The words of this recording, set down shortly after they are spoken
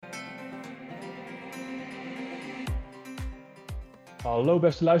Hallo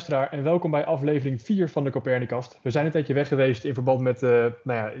beste luisteraar en welkom bij aflevering 4 van de Copernicast. We zijn een tijdje weg geweest in verband met de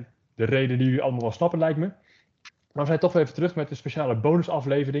reden die jullie allemaal wel snappen lijkt me. Maar we zijn toch weer even terug met een speciale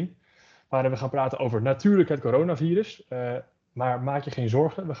bonusaflevering. Waarin we gaan praten over natuurlijk het coronavirus. Maar maak je geen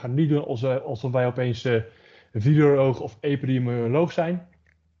zorgen, we gaan niet doen alsof wij opeens viroloog of epidemioloog zijn.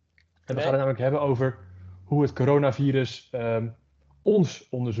 En we gaan het namelijk hebben over hoe het coronavirus ons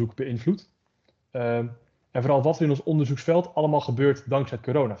onderzoek beïnvloedt. En vooral wat er in ons onderzoeksveld allemaal gebeurt dankzij het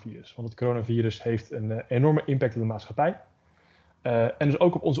coronavirus. Want het coronavirus heeft een enorme impact op de maatschappij. En dus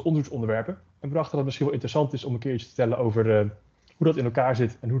ook op onze onderzoeksonderwerpen. En we dachten dat het misschien wel interessant is om een keer iets te vertellen over hoe dat in elkaar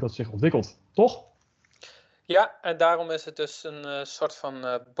zit en hoe dat zich ontwikkelt. Toch? Ja, en daarom is het dus een soort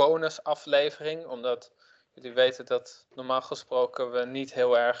van bonusaflevering. Omdat jullie weten dat normaal gesproken we niet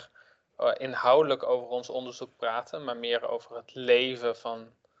heel erg inhoudelijk over ons onderzoek praten. Maar meer over het leven van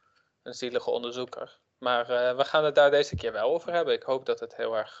een zielige onderzoeker. Maar we gaan het daar deze keer wel over hebben. Ik hoop dat het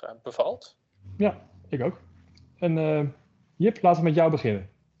heel erg bevalt. Ja, ik ook. En Jip, laten we met jou beginnen.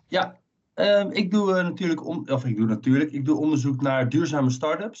 Ja, ik doe onderzoek naar duurzame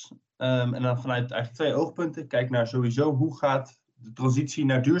start-ups. En dan vanuit eigenlijk 2 oogpunten. Kijk naar sowieso hoe gaat de transitie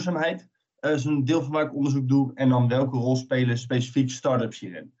naar duurzaamheid. Dat is een deel van waar ik onderzoek doe. En dan welke rol spelen specifiek start-ups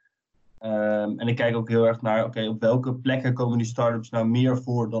hierin. En ik kijk ook heel erg naar, op welke plekken komen die start-ups nou meer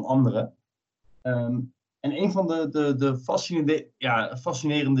voor dan andere. En een van de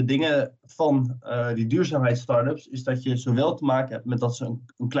fascinerende dingen van die duurzaamheids-startups is dat je zowel te maken hebt met dat ze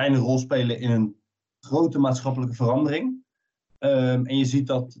een kleine rol spelen in een grote maatschappelijke verandering. En je ziet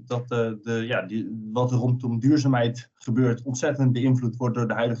dat wat er rondom duurzaamheid gebeurt ontzettend beïnvloed wordt door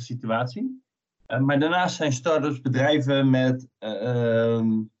de huidige situatie. Maar daarnaast zijn start-ups bedrijven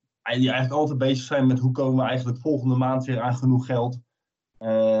die eigenlijk altijd bezig zijn met hoe komen we eigenlijk volgende maand weer aan genoeg geld.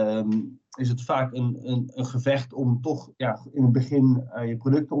 Is het vaak een gevecht om toch in het begin je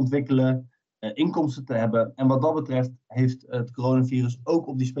product te ontwikkelen, inkomsten te hebben. En wat dat betreft heeft het coronavirus ook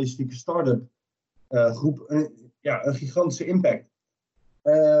op die specifieke start-up groep een gigantische impact.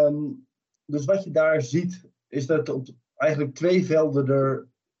 Dus wat je daar ziet is dat op eigenlijk 2 velden er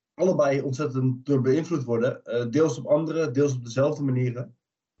allebei ontzettend door beïnvloed worden. Deels op andere, deels op dezelfde manieren.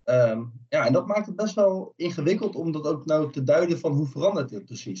 En dat maakt het best wel ingewikkeld om dat ook nou te duiden van hoe verandert dit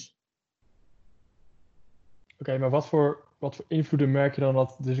precies. Oké, maar wat voor invloeden merk je dan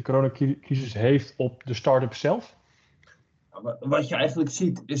dat deze coronacrisis heeft op de start-up zelf? Wat je eigenlijk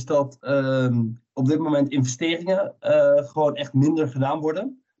ziet is dat op dit moment investeringen gewoon echt minder gedaan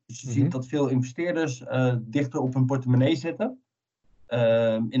worden. Dus je ziet dat veel investeerders dichter op hun portemonnee zitten.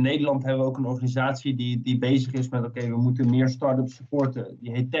 In Nederland hebben we ook een organisatie die bezig is met we moeten meer start-ups supporten.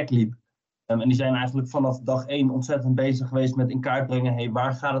 Die heet TechLeap. En die zijn eigenlijk vanaf dag 1 ontzettend bezig geweest met in kaart brengen,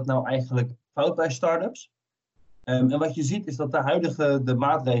 waar gaat het nou eigenlijk fout bij start-ups? En wat je ziet is dat de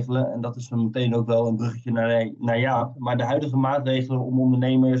maatregelen, en dat is dan meteen ook wel een bruggetje naar Jaap, maar de huidige maatregelen om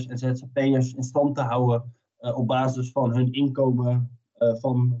ondernemers en ZZP'ers in stand te houden op basis van hun inkomen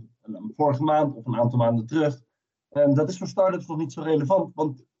van vorige maand of een aantal maanden terug, dat is voor start-ups nog niet zo relevant,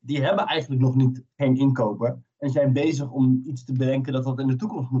 want die hebben eigenlijk nog geen inkomen en zijn bezig om iets te bedenken dat in de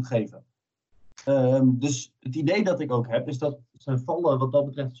toekomst moet geven. Dus het idee dat ik ook heb, is dat ze vallen wat dat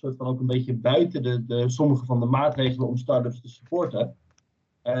betreft een soort van ook een beetje buiten sommige van de maatregelen om start-ups te supporten.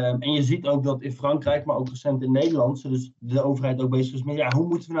 En je ziet ook dat in Frankrijk, maar ook recent in Nederland, dus de overheid ook bezig is met hoe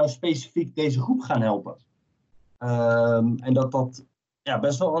moeten we nou specifiek deze groep gaan helpen? En dat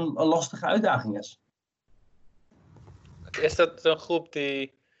best wel een lastige uitdaging is. Is dat een groep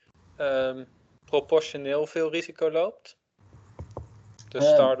die proportioneel veel risico loopt? De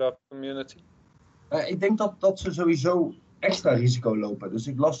start-up community? Ik denk dat ze sowieso extra risico lopen. Dus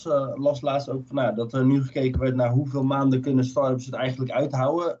ik las laatst ook dat er nu gekeken werd naar hoeveel maanden kunnen start-ups het eigenlijk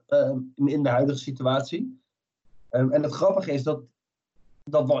uithouden in de huidige situatie. En het grappige is dat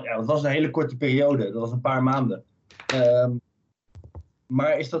was een hele korte periode. Dat was een paar maanden.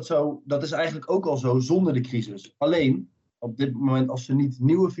 Maar is dat zo? Dat is eigenlijk ook al zo zonder de crisis. Alleen, op dit moment als ze niet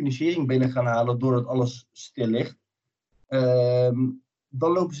nieuwe financiering binnen gaan halen doordat alles stil ligt,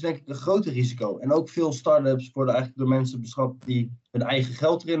 dan lopen ze denk ik een groter risico. En ook veel start-ups worden eigenlijk door mensen beschat die hun eigen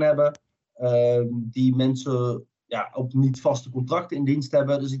geld erin hebben. Die mensen op niet vaste contracten in dienst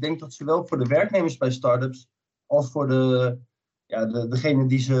hebben. Dus ik denk dat zowel voor de werknemers bij start-ups als voor degene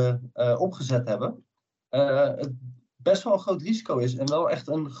die ze opgezet hebben, het best wel een groot risico is. En wel echt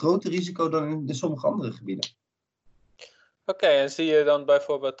een groter risico dan in sommige andere gebieden. Oké, en zie je dan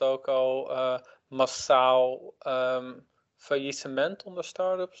bijvoorbeeld ook al massaal faillissement onder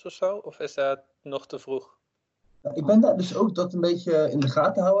start-ups of zo? Of is dat nog te vroeg? Ik ben daar dus ook dat een beetje in de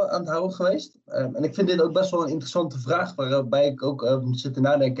gaten aan het houden geweest. En ik vind dit ook best wel een interessante vraag, waarbij ik ook zit te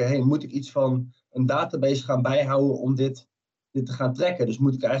nadenken, hey, moet ik iets van een database gaan bijhouden om dit te gaan trekken? Dus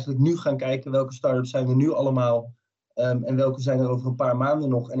moet ik eigenlijk nu gaan kijken welke start-ups zijn er nu allemaal en welke zijn er over een paar maanden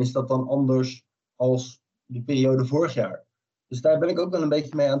nog? En is dat dan anders als de periode vorig jaar? Dus daar ben ik ook wel een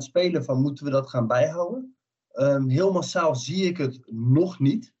beetje mee aan het spelen van, moeten we dat gaan bijhouden? Heel massaal zie ik het nog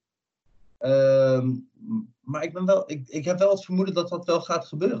niet. Maar ik heb wel het vermoeden dat dat wel gaat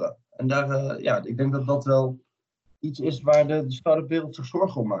gebeuren. En daar, ik denk dat dat wel iets is waar de start-up wereld zich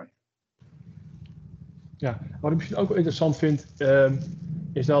zorgen om maakt. Ja, wat ik misschien ook wel interessant vind,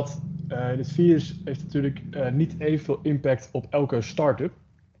 is dat dit virus heeft natuurlijk niet evenveel impact op elke start-up.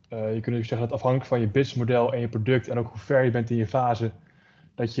 Je kunt dus zeggen dat afhankelijk van je businessmodel en je product en ook hoe ver je bent in je fase,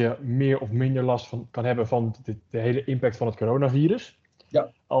 dat je meer of minder last van kan hebben van de hele impact van het coronavirus.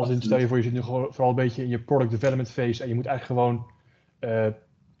 Ja, als in, stel je voor, je zit nu vooral een beetje in je product development phase en je moet eigenlijk gewoon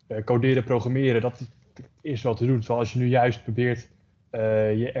coderen, programmeren. Dat is wel te doen. Terwijl als je nu juist probeert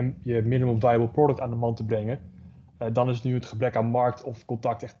je minimum viable product aan de man te brengen, dan is nu het gebrek aan markt of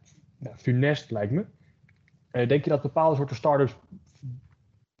contact echt funest, lijkt me. Denk je dat bepaalde soorten startups,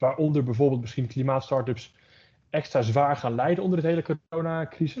 waaronder bijvoorbeeld misschien klimaatstartups, extra zwaar gaan lijden onder het hele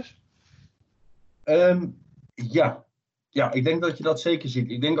coronacrisis? Ja, ik denk dat je dat zeker ziet.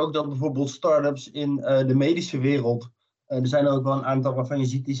 Ik denk ook dat bijvoorbeeld startups in de medische wereld, er zijn er ook wel een aantal waarvan je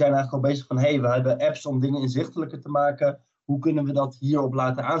ziet, die zijn eigenlijk al bezig van, hey, we hebben apps om dingen inzichtelijker te maken. Hoe kunnen we dat hierop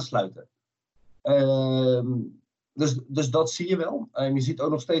laten aansluiten? Dus dat zie je wel. Je ziet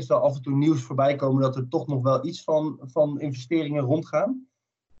ook nog steeds wel af en toe nieuws voorbij komen dat er toch nog wel iets van investeringen rondgaan.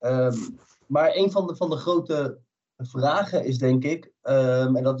 Maar een van de grote vragen is, denk ik,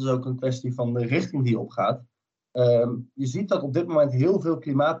 en dat is ook een kwestie van de richting die je opgaat. Je ziet dat op dit moment heel veel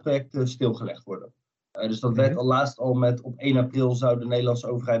klimaatprojecten stilgelegd worden. Dus dat werd al laatst met op 1 april zou de Nederlandse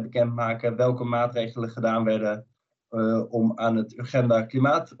overheid bekendmaken welke maatregelen gedaan werden om aan het Urgenda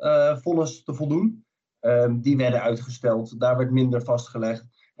Klimaatfonds te voldoen. Die werden uitgesteld, daar werd minder vastgelegd.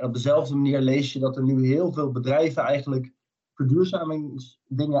 En op dezelfde manier lees je dat er nu heel veel bedrijven eigenlijk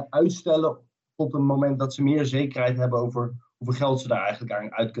verduurzamingsdingen uitstellen tot een moment dat ze meer zekerheid hebben over hoeveel geld ze daar eigenlijk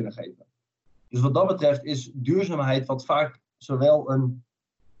aan uit kunnen geven. Dus wat dat betreft is duurzaamheid wat vaak zowel een,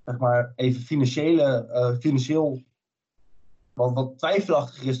 zeg maar, even financieel wat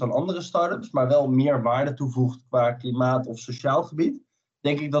twijfelachtiger is dan andere start-ups, maar wel meer waarde toevoegt qua klimaat of sociaal gebied,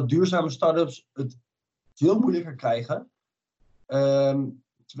 denk ik dat duurzame start-ups het veel moeilijker krijgen.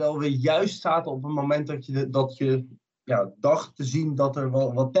 Terwijl we juist zaten op een moment dat je dacht te zien dat er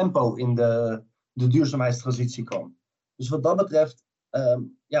wel wat tempo in de duurzaamheidstransitie kwam. Dus wat dat betreft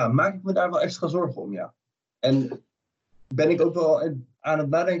maak ik me daar wel extra zorgen om, ja. En ben ik ook wel aan het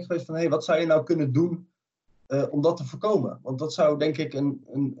nadenken geweest van, wat zou je nou kunnen doen om dat te voorkomen? Want dat zou denk ik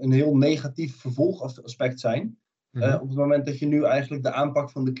een heel negatief vervolgaspect zijn. Op het moment dat je nu eigenlijk de aanpak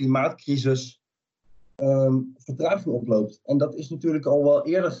van de klimaatcrisis vertraging oploopt. En dat is natuurlijk al wel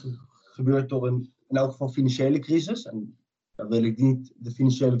eerder gebeurd door in elk geval financiële crisis. En dan wil ik niet de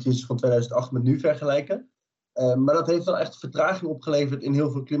financiële crisis van 2008 met nu vergelijken. Maar dat heeft wel echt vertraging opgeleverd in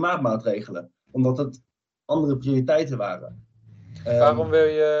heel veel klimaatmaatregelen. Omdat het andere prioriteiten waren. Waarom wil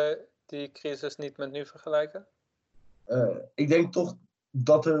je die crisis niet met nu vergelijken? Ik denk toch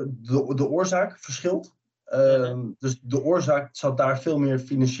dat de oorzaak verschilt. Dus de oorzaak zat daar veel meer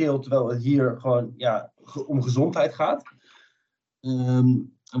financieel, terwijl het hier gewoon om gezondheid gaat.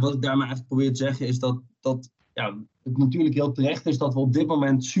 En wat ik daarmee eigenlijk probeer te zeggen is dat het natuurlijk heel terecht is dat we op dit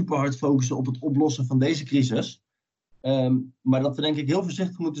moment super hard focussen op het oplossen van deze crisis. Maar dat we denk ik heel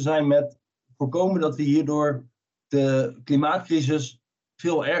voorzichtig moeten zijn met voorkomen dat we hierdoor de klimaatcrisis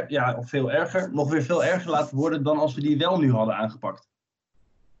nog weer veel erger laten worden dan als we die wel nu hadden aangepakt.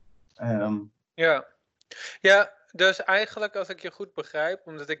 Ja, dus eigenlijk als ik je goed begrijp,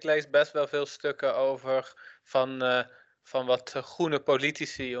 omdat ik lees best wel veel stukken over van wat groene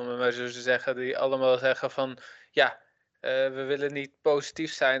politici, om het maar zo te zeggen, die allemaal zeggen van we willen niet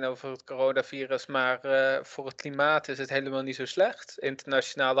positief zijn over het coronavirus, maar voor het klimaat is het helemaal niet zo slecht.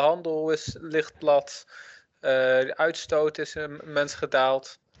 Internationale handel ligt plat, de uitstoot is immens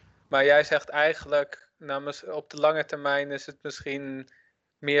gedaald. Maar jij zegt eigenlijk, op de lange termijn is het misschien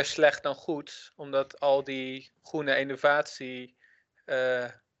meer slecht dan goed, omdat al die groene innovatie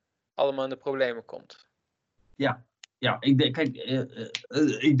allemaal in de problemen komt. Ja,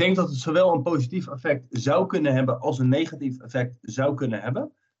 ik denk dat het zowel een positief effect zou kunnen hebben als een negatief effect zou kunnen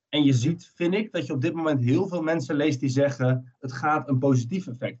hebben. En je ziet, vind ik, dat je op dit moment heel veel mensen leest die zeggen het gaat een positief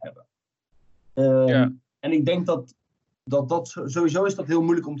effect hebben. En ik denk dat sowieso is dat heel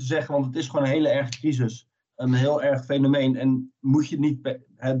moeilijk om te zeggen, want het is gewoon een hele erge crisis. een heel erg fenomeen. En moet je niet,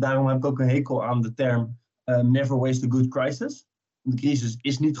 daarom heb ik ook een hekel aan de term never waste a good crisis. De crisis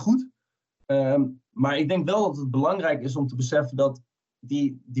is niet goed. Maar ik denk wel dat het belangrijk is om te beseffen dat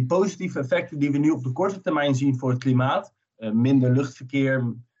die positieve effecten die we nu op de korte termijn zien voor het klimaat, minder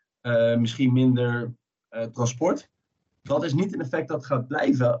luchtverkeer, misschien minder transport, dat is niet een effect dat gaat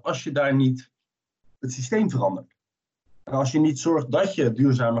blijven als je daar niet het systeem verandert. En als je niet zorgt dat je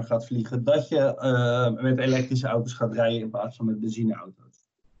duurzamer gaat vliegen, dat je met elektrische auto's gaat rijden in plaats van met benzineauto's.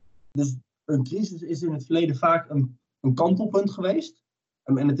 Dus een crisis is in het verleden vaak een kantelpunt geweest.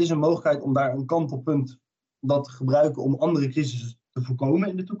 En het is een mogelijkheid om daar een kantelpunt dat te gebruiken om andere crisissen te voorkomen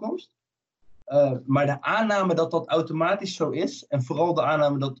in de toekomst. Maar de aanname dat dat automatisch zo is, en vooral de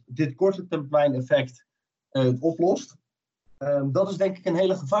aanname dat dit korte termijn effect het oplost, dat is denk ik een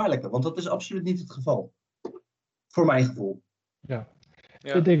hele gevaarlijke, want dat is absoluut niet het geval. Voor mijn gevoel. Ja.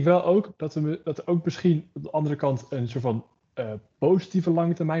 Ik denk wel ook dat er ook misschien op de andere kant een soort van positieve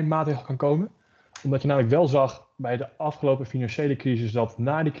lange termijn maatregel kan komen. Omdat je namelijk wel zag bij de afgelopen financiële crisis dat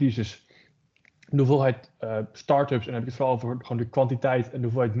na die crisis de hoeveelheid start-ups, en dan heb ik het vooral over gewoon de kwantiteit en de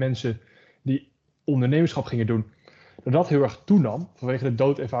hoeveelheid mensen die ondernemerschap gingen doen, dat heel erg toenam. Vanwege de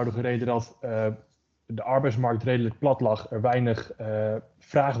dood eenvoudige reden dat de arbeidsmarkt redelijk plat lag, er weinig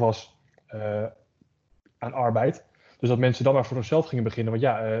vraag was aan arbeid. Dus dat mensen dan maar voor zichzelf gingen beginnen. Want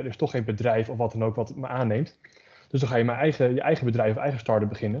er is toch geen bedrijf of wat dan ook wat me aanneemt. Dus dan ga je je eigen bedrijf of eigen start-up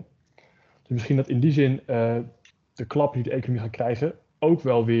beginnen. Dus misschien dat in die zin de klap die de economie gaat krijgen ook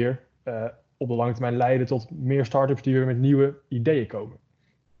wel weer op de lange termijn leiden tot meer start-ups die weer met nieuwe ideeën komen.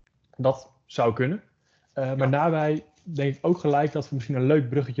 Dat zou kunnen. Maar daarbij denk ik ook gelijk dat we misschien een leuk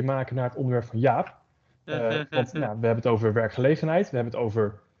bruggetje maken naar het onderwerp van Jaap. Want we hebben het over werkgelegenheid, we hebben het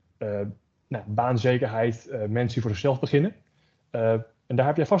over baanzekerheid, mensen die voor zichzelf beginnen. En daar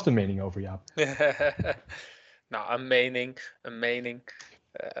heb jij vast een mening over, Jaap. Nou, een mening.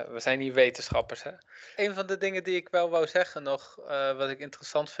 We zijn hier wetenschappers, hè. Een van de dingen die ik wel wou zeggen nog, wat ik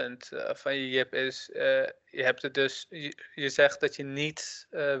interessant vind van je, Jip, is, je hebt het dus, je zegt dat je niet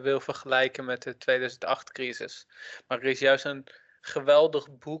wil vergelijken met de 2008-crisis. Maar er is juist een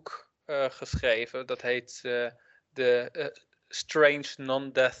geweldig boek geschreven, dat heet The Strange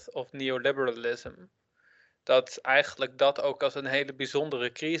Non-Death of Neoliberalism. Dat eigenlijk dat ook als een hele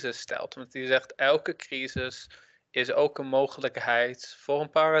bijzondere crisis stelt. Want die zegt, elke crisis is ook een mogelijkheid voor een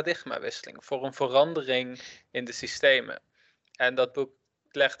paradigmawisseling, voor een verandering in de systemen. En dat boek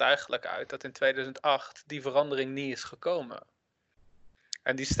legt eigenlijk uit dat in 2008 die verandering niet is gekomen.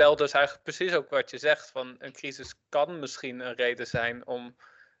 En die stelt dus eigenlijk precies ook wat je zegt, van een crisis kan misschien een reden zijn om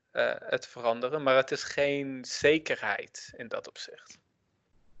het te veranderen, maar het is geen zekerheid in dat opzicht.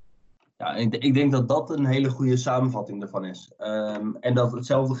 Ja, ik denk dat dat een hele goede samenvatting ervan is. En dat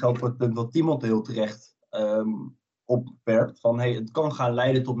hetzelfde geldt voor het punt wat Timot heel terecht opwerpt. Van het kan gaan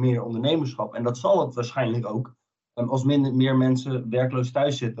leiden tot meer ondernemerschap. En dat zal het waarschijnlijk ook. Als meer mensen werkloos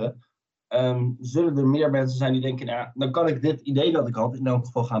thuis zitten, zullen er meer mensen zijn die denken, dan kan ik dit idee dat ik had in elk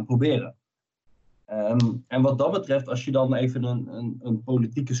geval gaan proberen. En wat dat betreft, als je dan even een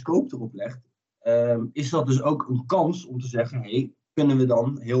politieke scope erop legt, is dat dus ook een kans om te zeggen, kunnen we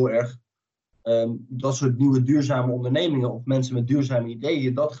dan heel erg dat soort nieuwe duurzame ondernemingen of mensen met duurzame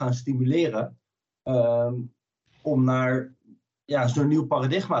ideeën dat gaan stimuleren om naar zo'n nieuw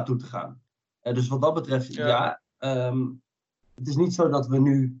paradigma toe te gaan. Dus wat dat betreft, het is niet zo dat we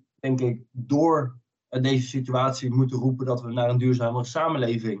nu, denk ik, door deze situatie moeten roepen dat we naar een duurzamere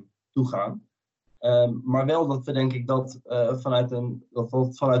samenleving toe gaan. Maar wel dat we, denk ik, dat vanuit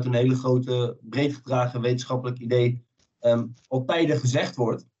een hele grote, breed gedragen wetenschappelijk idee al tijden gezegd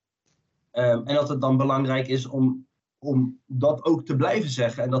wordt. En dat het dan belangrijk is om dat ook te blijven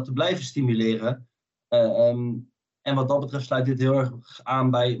zeggen en dat te blijven stimuleren. En wat dat betreft sluit dit heel erg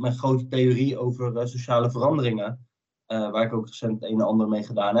aan bij mijn grote theorie over sociale veranderingen, waar ik ook recent een en ander mee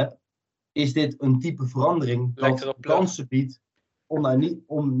gedaan heb. Is dit een type verandering dat kansen biedt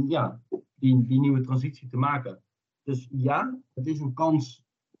om die nieuwe transitie te maken? Dus ja, het is een kans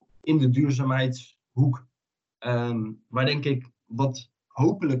in de duurzaamheidshoek, waar denk ik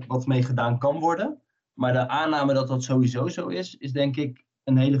hopelijk wat mee gedaan kan worden. Maar de aanname dat dat sowieso zo is denk ik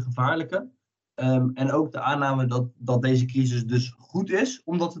een hele gevaarlijke. En ook de aanname dat deze crisis dus goed is,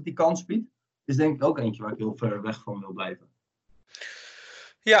 omdat het die kans biedt, is denk ik ook eentje waar ik heel ver weg van wil blijven.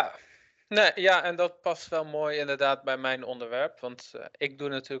 Ja, en dat past wel mooi inderdaad bij mijn onderwerp. Want ik doe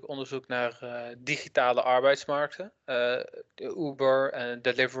natuurlijk onderzoek naar digitale arbeidsmarkten. Uber en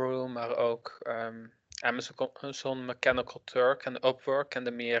Deliveroo, maar ook Amazon Mechanical Turk en Upwork en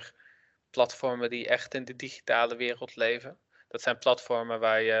de meer platformen die echt in de digitale wereld leven. Dat zijn platformen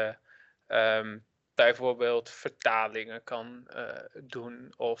waar je bijvoorbeeld vertalingen kan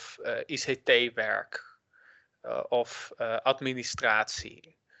doen of ICT-werk of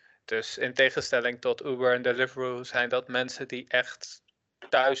administratie. Dus in tegenstelling tot Uber en Deliveroo zijn dat mensen die echt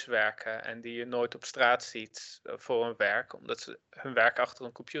thuis werken en die je nooit op straat ziet voor hun werk, omdat hun werk achter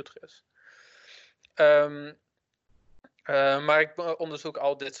een computer is. Maar ik onderzoek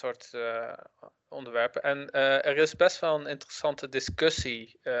al dit soort onderwerpen. En er is best wel een interessante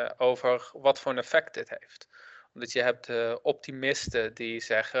discussie over wat voor een effect dit heeft. Omdat je hebt optimisten die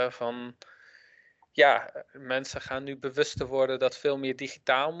zeggen van, ja, mensen gaan nu bewuster worden dat veel meer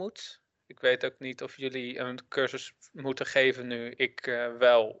digitaal moet. Ik weet ook niet of jullie een cursus moeten geven nu, ik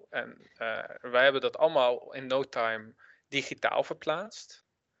wel. En wij hebben dat allemaal in no time digitaal verplaatst.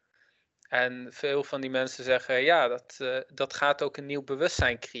 En veel van die mensen zeggen, ja, dat gaat ook een nieuw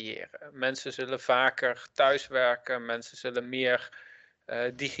bewustzijn creëren. Mensen zullen vaker thuiswerken, mensen zullen meer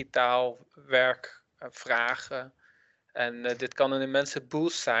digitaal werk vragen. En dit kan een immense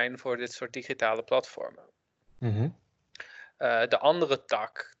boost zijn voor dit soort digitale platformen. Mm-hmm. De andere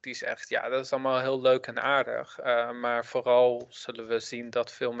tak, die zegt, ja, dat is allemaal heel leuk en aardig. Maar vooral zullen we zien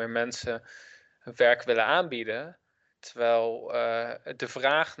dat veel meer mensen hun werk willen aanbieden. Terwijl de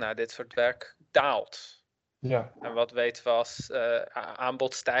vraag naar dit soort werk daalt. Ja. En wat weten we als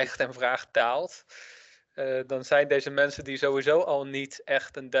aanbod stijgt en vraag daalt. Dan zijn deze mensen die sowieso al niet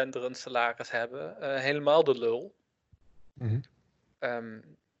echt een denderend salaris hebben, helemaal de lul. Mm-hmm.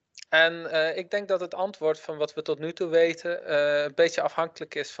 En ik denk dat het antwoord van wat we tot nu toe weten een beetje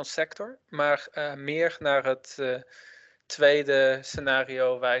afhankelijk is van sector. Maar meer naar het tweede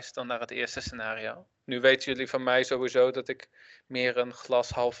scenario wijst dan naar het eerste scenario. Nu weten jullie van mij sowieso dat ik meer een glas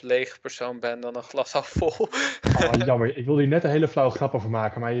half leeg persoon ben dan een glas half vol. Oh, jammer. Ik wilde hier net een hele flauwe grap over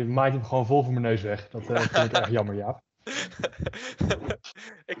maken, maar je maait hem gewoon vol voor mijn neus weg. Dat vind ik erg jammer, Jaap.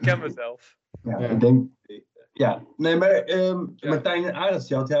 Ik ken mezelf. Ja, Ja. ik denk... Ja, nee, maar Martijn en Arends,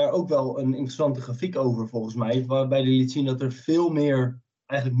 die had daar ook wel een interessante grafiek over, volgens mij. Waarbij die liet zien dat er veel meer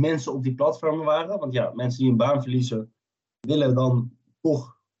eigenlijk mensen op die platformen waren. Want ja, mensen die een baan verliezen, willen dan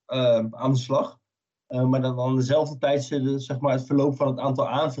toch aan de slag. Maar dan dezelfde tijd zullen zeg maar, het verloop van het aantal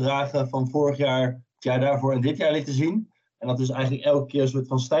aanvragen van vorig jaar, het jaar daarvoor en dit jaar lieten zien. En dat is eigenlijk elke keer een soort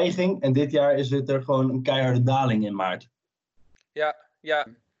van stijging. En dit jaar is het er gewoon een keiharde daling in maart. Ja.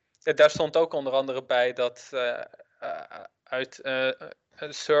 Daar stond ook onder andere bij dat uit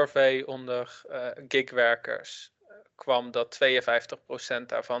een survey onder gigwerkers kwam dat 52%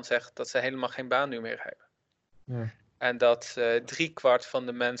 daarvan zegt dat ze helemaal geen baan nu meer hebben. Ja. En dat 3/4 van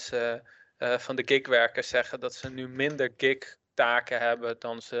de mensen van de gigwerkers zeggen dat ze nu minder gigtaken hebben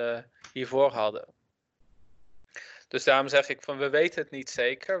dan ze hiervoor hadden. Dus daarom zeg ik van we weten het niet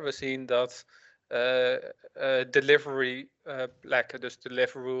zeker. We zien dat delivery plekken, dus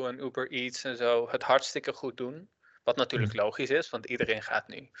Deliveroo en Uber Eats en zo, het hartstikke goed doen. Wat natuurlijk logisch is, want iedereen gaat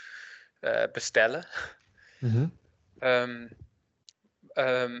nu bestellen. Mm-hmm.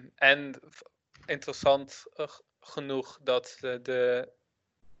 En interessant genoeg dat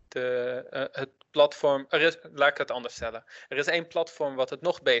het platform, laat ik het anders stellen. Er is één platform wat het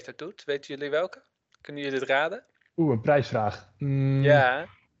nog beter doet. Weten jullie welke? Kunnen jullie het raden? Een prijsvraag. Ja.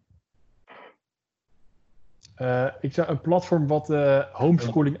 Ik zou een platform wat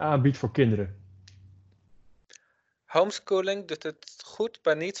homeschooling aanbiedt voor kinderen. Homeschooling doet het goed,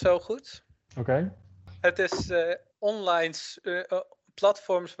 maar niet zo goed. Oké. Het is online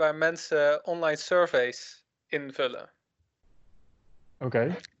platforms waar mensen online surveys invullen.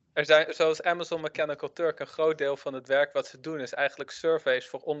 Oké. Er zijn, zoals Amazon Mechanical Turk, een groot deel van het werk wat ze doen is eigenlijk surveys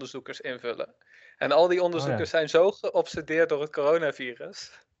voor onderzoekers invullen. En al die onderzoekers zijn zo geobsedeerd door het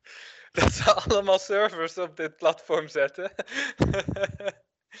coronavirus dat ze allemaal servers op dit platform zetten.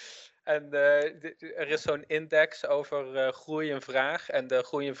 En er is zo'n index over groei en vraag. En de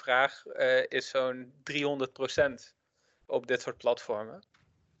groei en vraag is zo'n 300% op dit soort platformen.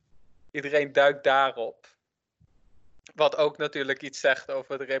 Iedereen duikt daarop. Wat ook natuurlijk iets zegt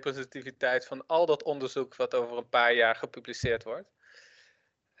over de representativiteit van al dat onderzoek wat over een paar jaar gepubliceerd wordt.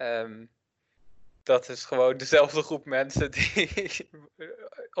 Dat is gewoon dezelfde groep mensen die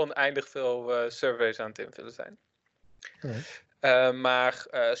oneindig veel surveys aan het invullen zijn. Maar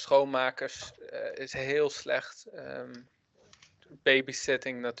schoonmakers is heel slecht.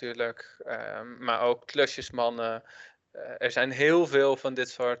 Babysitting natuurlijk. Maar ook klusjesmannen. Er zijn heel veel van dit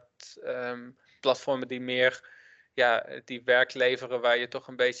soort platformen die meer die werk leveren waar je toch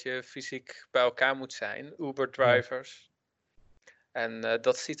een beetje fysiek bij elkaar moet zijn. Uber drivers. En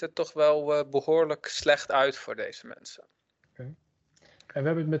dat ziet er toch wel behoorlijk slecht uit voor deze mensen. Okay. En we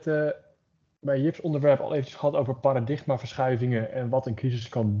hebben het met bij Jips onderwerp al eventjes gehad over paradigmaverschuivingen en wat een crisis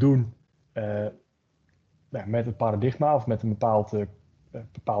kan doen met een paradigma of met een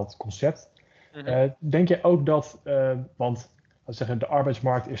bepaald concept. Mhm. Denk je ook dat, want laten we zeggen, de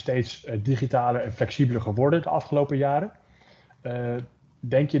arbeidsmarkt is steeds digitaler en flexibeler geworden de afgelopen jaren.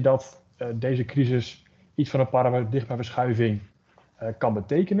 Denk je dat deze crisis iets van een paradigmaverschuiving kan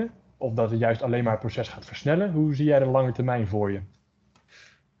betekenen? Of dat het juist alleen maar het proces gaat versnellen? Hoe zie jij de lange termijn voor je?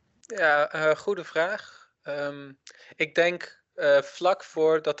 Ja, goede vraag. Ik denk vlak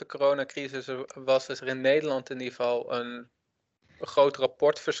voordat de coronacrisis er was, is er in Nederland in ieder geval een groot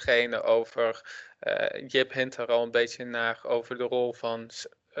rapport verschenen over, Jip hint er al een beetje naar, over de rol van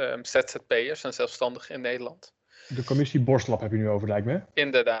ZZP'ers en zelfstandigen in Nederland. De commissie Borstlab heb je nu over, lijkt me.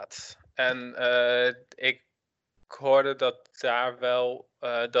 Inderdaad. En ik hoorde dat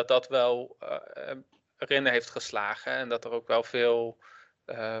dat wel erin heeft geslagen en dat er ook wel veel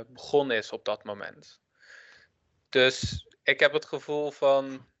begonnen is op dat moment. Dus ik heb het gevoel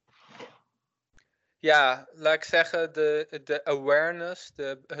van, ja, laat ik zeggen, de awareness,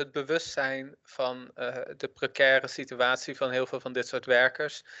 het bewustzijn van de precaire situatie van heel veel van dit soort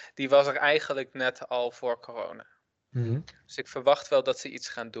werkers, die was er eigenlijk net al voor corona. Dus ik verwacht wel dat ze iets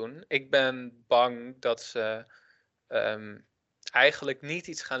gaan doen. Ik ben bang dat ze eigenlijk niet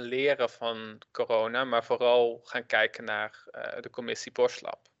iets gaan leren van corona, maar vooral gaan kijken naar de commissie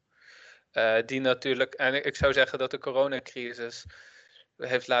Borstlab. Die natuurlijk, en ik zou zeggen dat de coronacrisis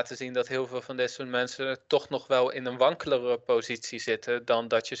heeft laten zien dat heel veel van dit soort mensen toch nog wel in een wankelere positie zitten dan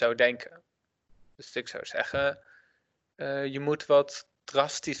dat je zou denken. Dus ik zou zeggen, je moet wat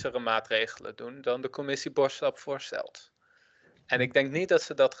drastischere maatregelen doen dan de commissie Borstlab voorstelt. En ik denk niet dat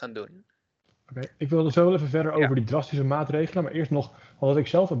ze dat gaan doen. Okay. Ik wil er zo wel even verder over Ja. die drastische maatregelen. Maar eerst nog, wat ik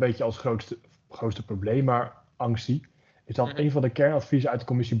zelf een beetje als grootste probleem, maar angst zie, is dat een van de kernadviezen uit de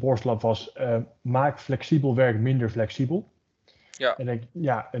commissie Borstlab was, maak flexibel werk minder flexibel. Ja. En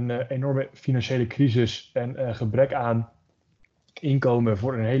een enorme financiële crisis en gebrek aan inkomen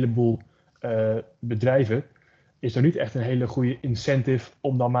voor een heleboel bedrijven, is er niet echt een hele goede incentive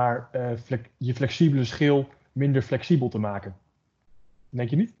om dan maar je flexibele schil minder flexibel te maken. Denk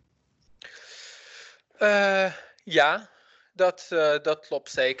je niet? Ja, dat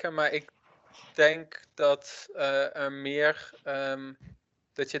klopt zeker. Maar ik denk dat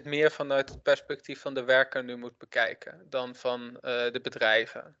dat je het meer vanuit het perspectief van de werker nu moet bekijken dan van de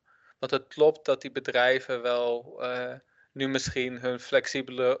bedrijven. Want het klopt dat die bedrijven wel nu misschien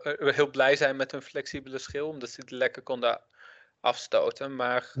heel blij zijn met hun flexibele schil, omdat ze het lekker konden afstoten.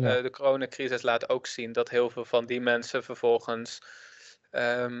 Maar de coronacrisis laat ook zien dat heel veel van die mensen vervolgens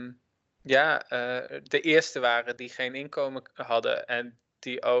de eerste waren die geen inkomen hadden en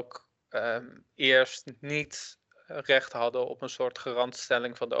die ook eerst niet recht hadden op een soort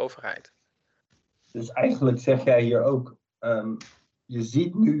garantstelling van de overheid. Dus eigenlijk zeg jij hier ook, je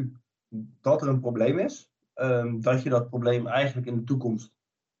ziet nu dat er een probleem is, dat je dat probleem eigenlijk in de toekomst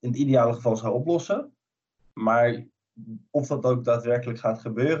in het ideale geval zou oplossen. Maar of dat ook daadwerkelijk gaat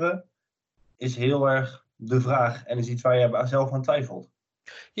gebeuren, is heel erg de vraag en is iets waar je zelf aan twijfelt.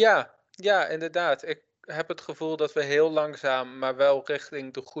 Ja, inderdaad. Ik heb het gevoel dat we heel langzaam, maar wel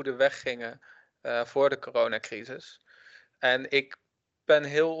richting de goede weg gingen voor de coronacrisis. En ik ben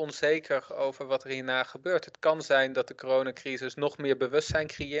heel onzeker over wat er hierna gebeurt. Het kan zijn dat de coronacrisis nog meer bewustzijn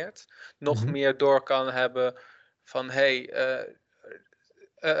creëert, nog meer door kan hebben van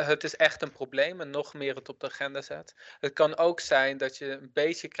het is echt een probleem en nog meer het op de agenda zet. Het kan ook zijn dat je een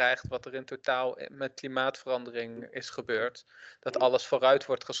beetje krijgt wat er in totaal met klimaatverandering is gebeurd. Dat alles vooruit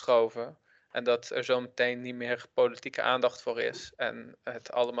wordt geschoven en dat er zo meteen niet meer politieke aandacht voor is en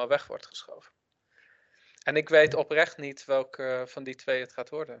het allemaal weg wordt geschoven. En ik weet oprecht niet welke van die twee het gaat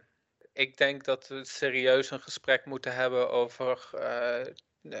worden. Ik denk dat we serieus een gesprek moeten hebben over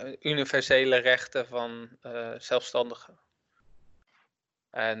universele rechten van zelfstandigen.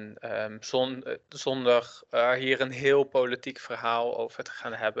 En zonder hier een heel politiek verhaal over te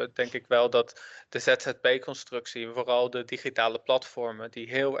gaan hebben, denk ik wel dat de ZZP-constructie, vooral de digitale platformen, die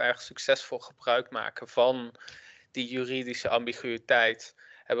heel erg succesvol gebruik maken van die juridische ambiguïteit,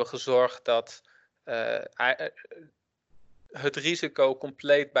 hebben gezorgd dat het risico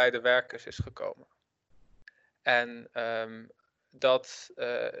compleet bij de werkers is gekomen. En dat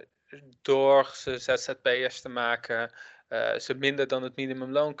door ze ZZP'ers te maken, ze minder dan het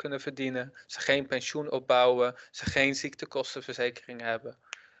minimumloon kunnen verdienen, ze geen pensioen opbouwen, ze geen ziektekostenverzekering hebben.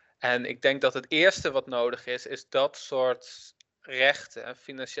 En ik denk dat het eerste wat nodig is dat soort rechten,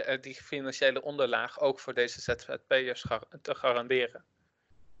 die financiële onderlaag ook voor deze ZZP'ers te garanderen.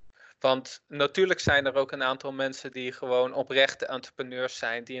 Want natuurlijk zijn er ook een aantal mensen die gewoon oprechte entrepreneurs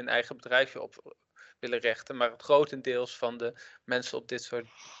zijn, die een eigen bedrijfje op willen richten. Maar het grotendeels van de mensen op dit soort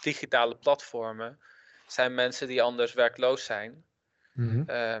digitale platformen zijn mensen die anders werkloos zijn. Mhm.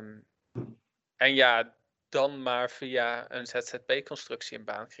 En ja, dan maar via een ZZP-constructie een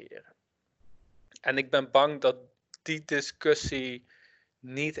baan creëren. En ik ben bang dat die discussie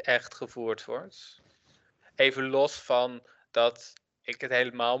niet echt gevoerd wordt. Even los van dat ik het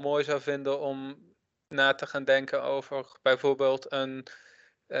helemaal mooi zou vinden om na te gaan denken over bijvoorbeeld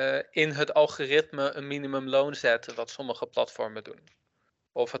in het algoritme een minimumloon zetten, wat sommige platformen doen.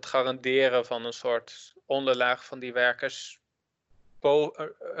 Of het garanderen van een soort onderlaag van die werkers.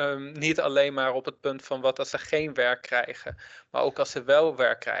 Niet alleen maar op het punt van wat als ze geen werk krijgen, maar ook als ze wel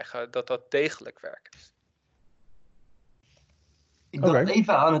werk krijgen, dat degelijk werk is. Ik dacht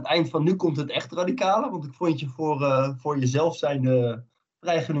even aan het eind van nu komt het echt radicale, want ik vond je voor jezelf zijn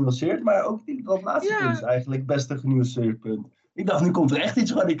vrij genuanceerd, maar ook dat laatste punt is eigenlijk best een genuanceerd punt. Ik dacht nu komt er echt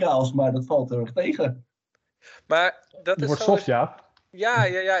iets radicaals, maar dat valt er erg tegen. Maar dat Je is wordt soft, Jaap.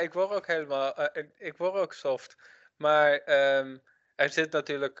 Ja, ik word ook helemaal, ik word ook soft. Maar er zit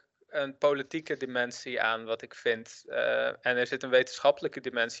natuurlijk een politieke dimensie aan wat ik vind. En er zit een wetenschappelijke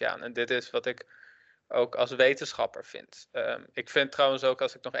dimensie aan. En dit is wat ik ook als wetenschapper vind. Ik vind trouwens ook,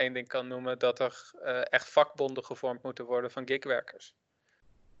 als ik nog één ding kan noemen, dat er echt vakbonden gevormd moeten worden van gigwerkers.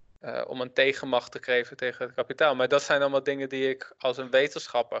 Om een tegenmacht te geven tegen het kapitaal. Maar dat zijn allemaal dingen die ik als een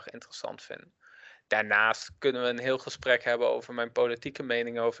wetenschapper interessant vind. Daarnaast kunnen we een heel gesprek hebben over mijn politieke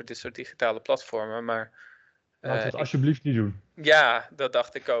mening over dit soort digitale platformen. Maar laten we het alsjeblieft niet doen. Ja, dat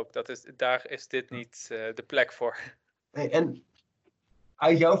dacht ik ook. Daar is dit niet de plek voor. Hey, en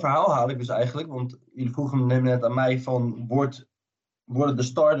uit jouw verhaal haal ik dus eigenlijk, want jullie vroegen me net aan mij van, worden de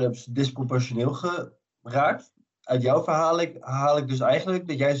start-ups disproportioneel geraakt? Uit jouw verhaal haal ik dus eigenlijk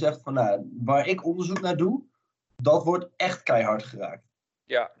dat jij zegt van, nou, waar ik onderzoek naar doe, dat wordt echt keihard geraakt.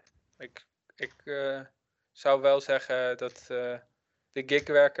 Ja, ik zou wel zeggen dat de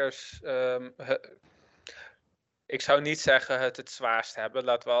gigwerkers, ik zou niet zeggen het zwaarst hebben.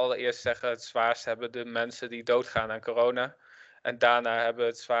 Laten we allereerst zeggen het zwaarst hebben de mensen die doodgaan aan corona. En daarna hebben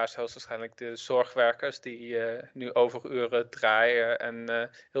het zwaarst hoogstwaarschijnlijk de zorgwerkers die nu overuren draaien en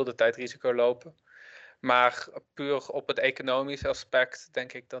heel de tijd risico lopen. Maar puur op het economische aspect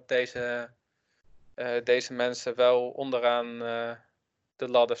denk ik dat deze mensen wel onderaan de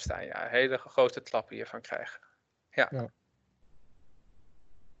ladder staan. Ja, hele grote klappen hiervan krijgen. Ja.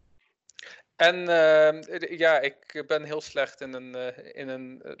 En ik ben heel slecht in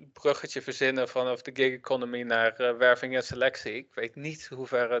een bruggetje verzinnen vanaf de gig economy naar werving en selectie. Ik weet niet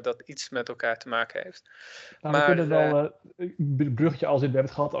hoeverre dat iets met elkaar te maken heeft. Nou, we kunnen wel een bruggetje als in, we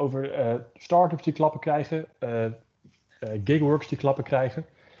hebben het gehad over start-ups die klappen krijgen, gigworks die klappen krijgen.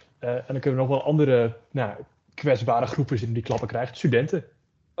 En dan kunnen we nog wel andere kwetsbare groepen zitten die klappen krijgen. Studenten.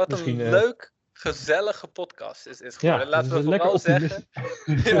 Wat misschien, een leuk, gezellige podcast is geworden. Ja, laten we vooral zeggen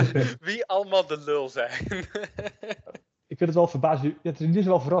wie allemaal de lul zijn. Ik vind het wel verbaasd. Het is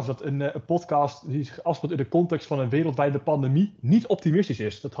wel verrast dat een podcast die zich afspeelt in de context van een wereldwijde pandemie niet optimistisch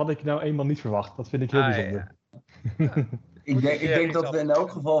is. Dat had ik nou eenmaal niet verwacht. Dat vind ik heel bijzonder. Ja. Ik denk dat we in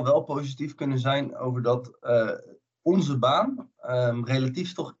elk geval wel positief kunnen zijn over dat onze baan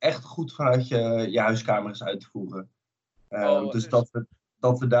relatief toch echt goed vanuit je huiskamer is uit te voeren. Dus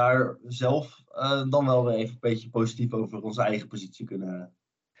dat we daar zelf dan wel weer even een beetje positief over onze eigen positie kunnen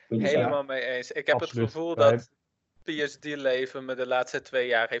zijn. Helemaal mee eens. Ik heb het gevoel dat PhD-leven me de laatste 2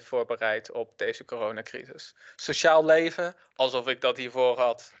 jaar heeft voorbereid op deze coronacrisis. Sociaal leven, alsof ik dat hiervoor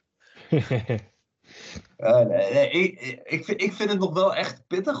had. Ik vind het nog wel echt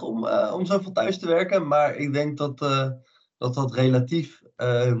pittig om zoveel thuis te werken, maar ik denk dat relatief,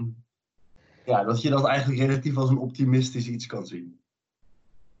 dat je dat eigenlijk relatief als een optimistisch iets kan zien.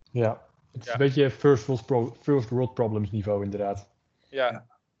 Ja, het is een beetje first world problems niveau inderdaad. Ja.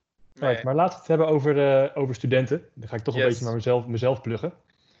 Right, maar laten we het hebben over studenten. Dan ga ik toch een beetje maar mezelf pluggen.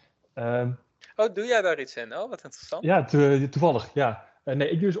 Doe jij daar iets in? Oh, wat interessant. Ja, toevallig, ja. Ik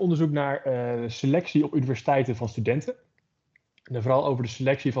doe dus onderzoek naar selectie op universiteiten van studenten. En vooral over de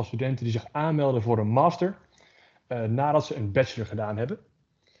selectie van studenten die zich aanmelden voor een master nadat ze een bachelor gedaan hebben.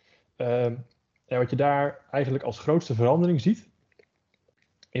 En wat je daar eigenlijk als grootste verandering ziet,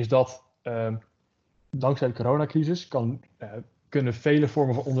 is dat dankzij de coronacrisis kunnen vele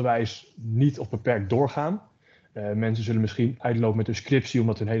vormen van onderwijs niet of beperkt doorgaan. Mensen zullen misschien uitlopen met hun scriptie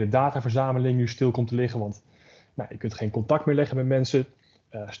omdat hun hele dataverzameling nu stil komt te liggen, want je kunt geen contact meer leggen met mensen.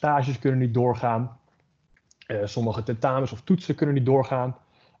 Stages kunnen niet doorgaan. Sommige tentamens of toetsen kunnen niet doorgaan.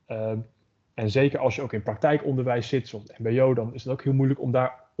 En zeker als je ook in praktijkonderwijs zit, zoals het mbo, dan is het ook heel moeilijk om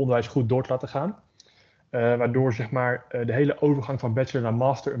daar onderwijs goed door te laten gaan. Waardoor zeg maar, de hele overgang van bachelor naar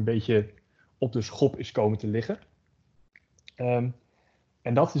master een beetje op de schop is komen te liggen.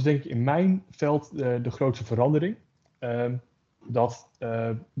 En dat is denk ik in mijn veld de grootste verandering. Dat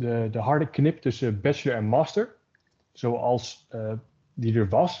de harde knip tussen bachelor en master, zoals die er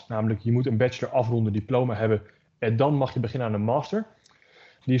was, namelijk je moet een bachelor afronden, diploma hebben en dan mag je beginnen aan een master.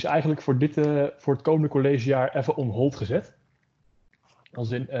 Die is eigenlijk voor het komende collegejaar even on hold gezet.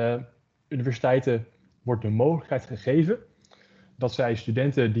 Als in universiteiten wordt de mogelijkheid gegeven dat zij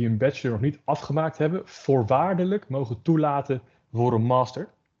studenten die een bachelor nog niet afgemaakt hebben, voorwaardelijk mogen toelaten voor een master.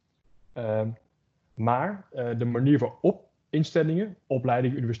 Maar de manier waarop instellingen,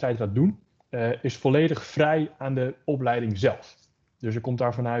 opleidingen, universiteiten dat doen, is volledig vrij aan de opleiding zelf. Dus er komt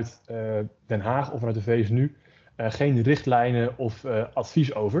daar vanuit Den Haag of vanuit de VSNU geen richtlijnen of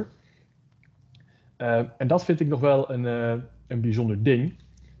advies over. En dat vind ik nog wel een bijzonder ding.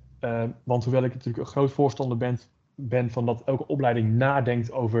 Want hoewel ik natuurlijk een groot voorstander ben van dat elke opleiding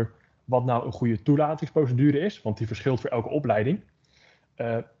nadenkt over wat nou een goede toelatingsprocedure is, want die verschilt voor elke opleiding,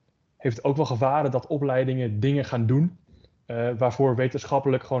 heeft het ook wel gevaren dat opleidingen dingen gaan doen waarvoor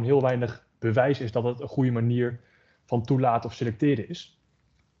wetenschappelijk gewoon heel weinig bewijs is dat het een goede manier van toelaten of selecteren is.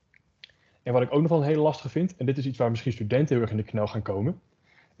 En wat ik ook nog wel een hele lastige vind, en dit is iets waar misschien studenten heel erg in de knel gaan komen,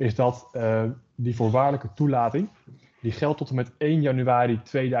 is dat die voorwaardelijke toelating, die geldt tot en met 1 januari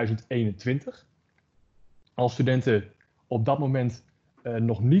 2021. Als studenten op dat moment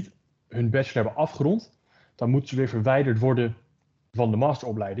nog niet hun bachelor hebben afgerond, dan moeten ze weer verwijderd worden van de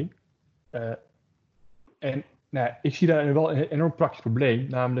masteropleiding. En nou ja, ik zie daar wel een enorm praktisch probleem,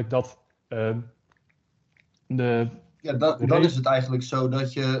 namelijk dat dan is het eigenlijk zo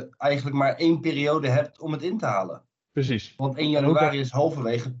dat je eigenlijk maar 1 periode hebt om het in te halen. Precies. Want 1 januari is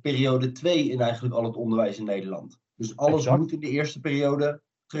halverwege periode 2 in eigenlijk al het onderwijs in Nederland. Dus alles moet in de eerste periode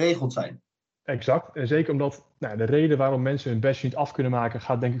geregeld zijn. Exact. En zeker omdat de reden waarom mensen hun bachelor niet af kunnen maken,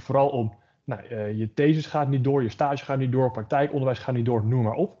 gaat denk ik vooral om je thesis gaat niet door, je stage gaat niet door, praktijkonderwijs gaat niet door, noem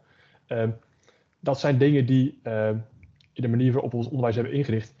maar op. Dat zijn dingen die in de manier waarop we ons onderwijs hebben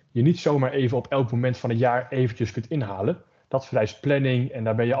ingericht, je niet zomaar even op elk moment van het jaar eventjes kunt inhalen. Dat vereist planning en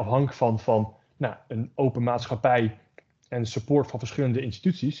daar ben je afhankelijk van een open maatschappij en support van verschillende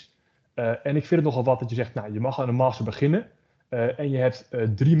instituties. En ik vind het nogal wat dat je zegt, je mag aan een master beginnen en je hebt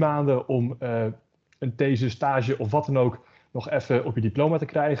 3 maanden om een thesis, stage of wat dan ook nog even op je diploma te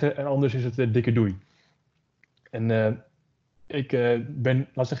krijgen en anders is het dikke doei. En ik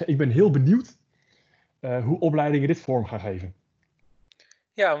ben heel benieuwd hoe opleidingen dit vorm gaan geven.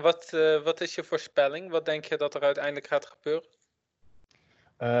 Ja, en wat is je voorspelling? Wat denk je dat er uiteindelijk gaat gebeuren?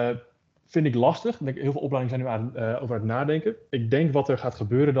 Vind ik lastig. Ik denk, heel veel opleidingen zijn nu over aan het nadenken. Ik denk wat er gaat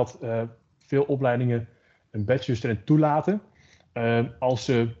gebeuren, dat veel opleidingen een bachelorstudent toelaten als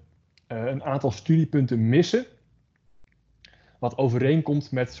ze een aantal studiepunten missen, wat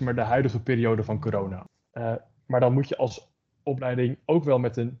overeenkomt met de huidige periode van corona. Maar dan moet je als opleiding ook wel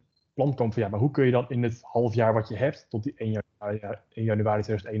met een plan komen van maar hoe kun je dan in het half jaar wat je hebt, tot die 1 januari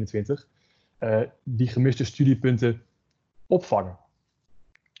 2021, die gemiste studiepunten opvangen.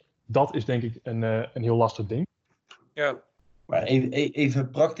 Dat is denk ik een heel lastig ding. Ja. Maar even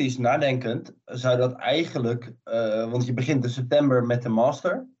praktisch nadenkend, zou dat eigenlijk, want je begint in september met de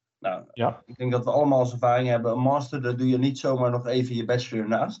master. Nou, ja. Ik denk dat we allemaal als ervaring hebben, een master, daar doe je niet zomaar nog even je bachelor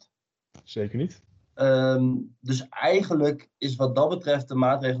naast. Zeker niet. Dus eigenlijk is wat dat betreft de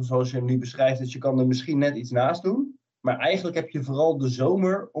maatregel zoals je hem nu beschrijft, dat je kan er misschien net iets naast doen. Maar eigenlijk heb je vooral de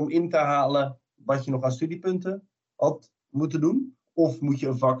zomer om in te halen wat je nog aan studiepunten had moeten doen. Of moet je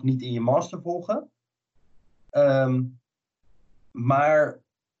een vak niet in je master volgen. Maar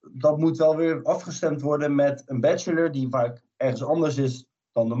dat moet wel weer afgestemd worden met een bachelor die vaak ergens anders is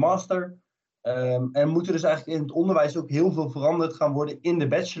dan de master. En moet er dus eigenlijk in het onderwijs ook heel veel veranderd gaan worden in de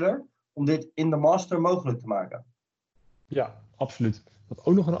bachelor om dit in de master mogelijk te maken. Ja, absoluut. Wat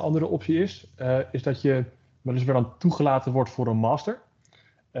ook nog een andere optie is dat je weliswaar dan toegelaten wordt voor een master.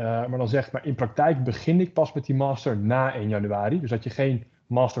 Maar dan zegt, maar in praktijk begin ik pas met die master na 1 januari. Dus dat je geen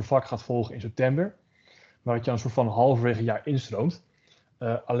mastervak gaat volgen in september, maar dat je een soort van halverwege jaar instroomt.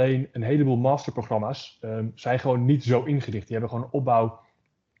 Alleen een heleboel masterprogramma's zijn gewoon niet zo ingericht. Die hebben gewoon een opbouw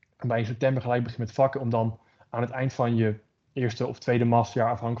waarbij je in september gelijk begint met vakken om dan aan het eind van je eerste of tweede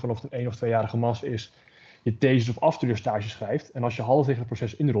masterjaar, afhankelijk van of het een 1 of 2-jarige master is, je thesis of afstudeerstage schrijft. En als je halverwege het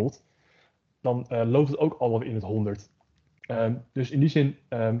proces inrolt, dan loopt het ook al in het 100. Dus in die zin,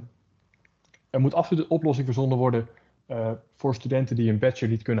 er moet absoluut een oplossing verzonnen worden voor studenten die een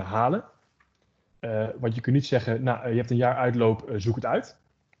bachelor niet kunnen halen. Want je kunt niet zeggen, je hebt een jaar uitloop, zoek het uit.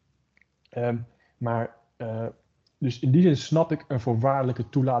 Dus in die zin snap ik een voorwaardelijke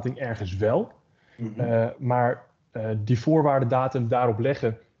toelating ergens wel. Mm-hmm. Maar die voorwaardendatum daarop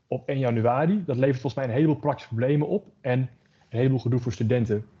leggen op 1 januari, dat levert volgens mij een heleboel praktische problemen op. En een heleboel gedoe voor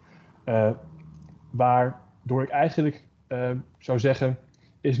studenten. Waardoor ik eigenlijk zou zeggen,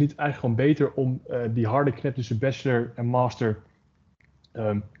 is het niet eigenlijk gewoon beter om die harde knip tussen bachelor en master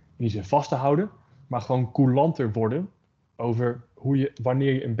in die zin vast te houden, maar gewoon coulanter worden over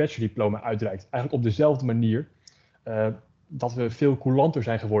wanneer je een bachelordiploma uitreikt. Eigenlijk op dezelfde manier dat we veel coulanter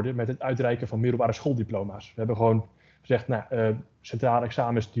zijn geworden met het uitreiken van middelbare schooldiploma's. We hebben gewoon gezegd, centrale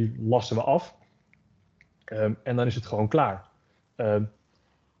examens die lassen we af en dan is het gewoon klaar.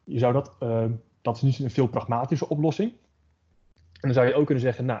 Dat is niet een veel pragmatische oplossing. En dan zou je ook kunnen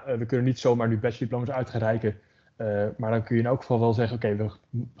zeggen, we kunnen niet zomaar nu bachelordiploma's uit gaan reiken. Maar dan kun je in elk geval wel zeggen, oké, we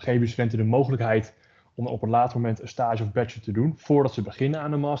geven studenten de mogelijkheid om op een later moment een stage of bachelor te doen, voordat ze beginnen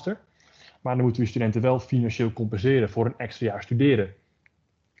aan een master. Maar dan moeten we studenten wel financieel compenseren voor een extra jaar studeren.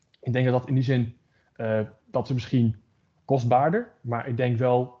 Ik denk dat in die zin, dat is misschien kostbaarder, maar ik denk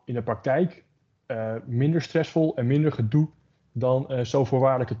wel in de praktijk minder stressvol en minder gedoe dan zo'n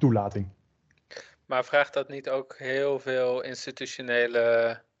voorwaardelijke toelating. Maar vraagt dat niet ook heel veel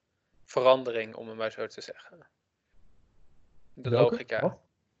institutionele verandering, om het maar zo te zeggen? De Welke? logica. Wat?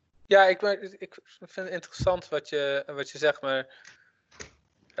 Ja, ik vind het interessant wat je zegt, maar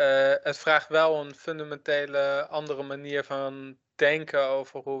het vraagt wel een fundamentele andere manier van denken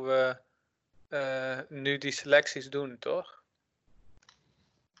over hoe we nu die selecties doen, toch?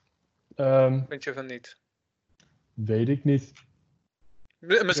 Vind je van niet? Weet ik niet.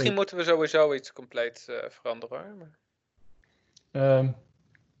 Misschien moeten we sowieso iets compleet veranderen, hoor. Maar...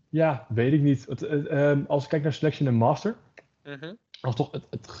 Ja, weet ik niet. Als ik kijk naar selectie en master, dan is toch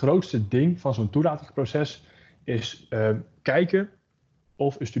het grootste ding van zo'n toelatingsproces is kijken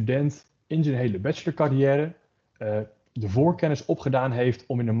of een student in zijn hele bachelorcarrière de voorkennis opgedaan heeft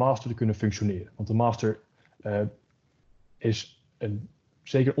om in een master te kunnen functioneren. Want de master is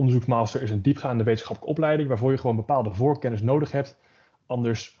zeker onderzoeksmaster, is een diepgaande wetenschappelijke opleiding waarvoor je gewoon bepaalde voorkennis nodig hebt.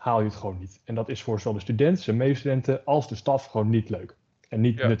 Anders haal je het gewoon niet. En dat is voor zowel de student, zijn medestudenten als de staf gewoon niet leuk. En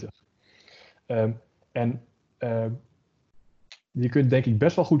niet nuttig. Je kunt denk ik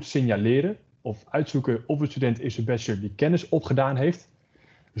best wel goed signaleren of uitzoeken of een student in zijn bachelor die kennis opgedaan heeft,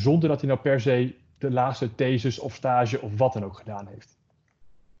 zonder dat hij nou per se de laatste thesis of stage of wat dan ook gedaan heeft.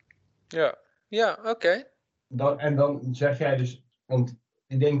 Ja, oké. En dan zeg jij dus, want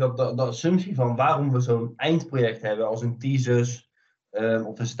ik denk dat de assumptie van waarom we zo'n eindproject hebben als een thesis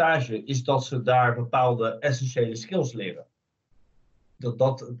of een stage, is dat ze daar bepaalde essentiële skills leren.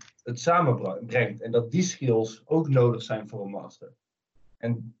 Dat het samenbrengt en dat die skills ook nodig zijn voor een master.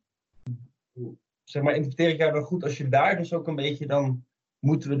 En zeg maar, interpreteer ik jou dan goed als je daar dus ook een beetje dan,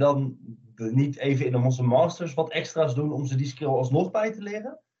 moeten we dan niet even in onze masters wat extra's doen om ze die skill alsnog bij te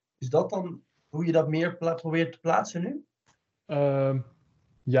leren? Is dat dan hoe je dat meer probeert te plaatsen nu?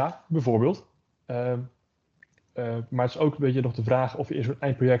 Ja, bijvoorbeeld. Maar het is ook een beetje nog de vraag of je in zo'n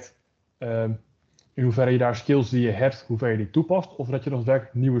eindproject in hoeverre je daar skills die je hebt, hoeverre je die toepast, of dat je nog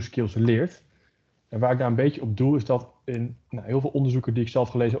werkelijk nieuwe skills leert. En waar ik daar een beetje op doel is dat in heel veel onderzoeken die ik zelf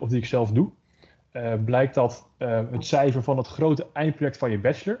gelezen heb of die ik zelf doe, blijkt dat het cijfer van het grote eindproject van je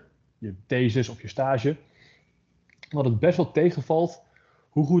bachelor, je thesis of je stage, dat het best wel tegenvalt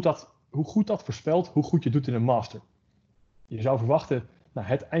hoe goed dat voorspelt hoe goed je doet in een master. Je zou verwachten,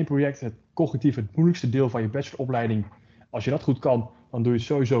 het eindproject, het cognitief, het moeilijkste deel van je bacheloropleiding, als je dat goed kan, dan doe je het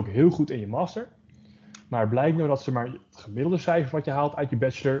sowieso ook heel goed in je master. Maar het blijkt nou dat het gemiddelde cijfer wat je haalt uit je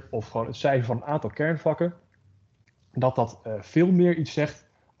bachelor, of gewoon het cijfer van een aantal kernvakken, dat veel meer iets zegt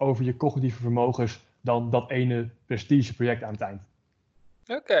over je cognitieve vermogens dan dat ene prestigeproject aan het eind.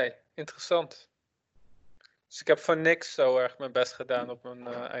 Oké, interessant. Dus ik heb voor niks zo erg mijn best gedaan op mijn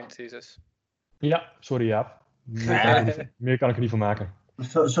eindthesis. Ja, sorry Jaap. Meer kan ik er niet van maken.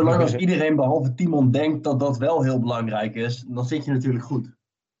 Zolang als iedereen behalve Timon denkt dat dat wel heel belangrijk is, dan zit je natuurlijk goed.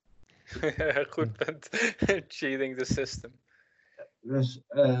 Goed punt. Cheating the system. Dus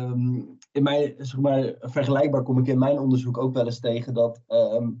in mijn, vergelijkbaar kom ik in mijn onderzoek ook wel eens tegen dat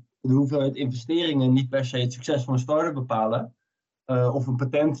de hoeveelheid investeringen niet per se het succes van een start-up bepalen. Of een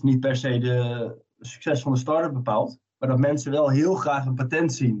patent niet per se het succes van een start-up bepaalt. Maar dat mensen wel heel graag een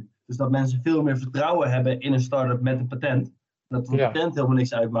patent zien. Dus dat mensen veel meer vertrouwen hebben in een start-up met een patent. Dat een patent helemaal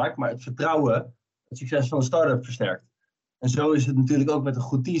niks uitmaakt, maar het vertrouwen het succes van een start-up versterkt. En zo is het natuurlijk ook met een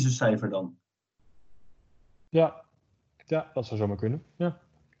goed thesis-cijfer dan. Ja, dat zou zomaar kunnen. Ja.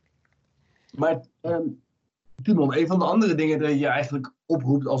 Maar Timon, een van de andere dingen die je eigenlijk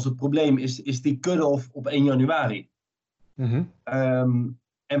oproept als het probleem is die cut-off op 1 januari.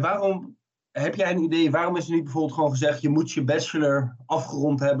 En waarom, heb jij een idee, waarom is er niet bijvoorbeeld gewoon gezegd, je moet je bachelor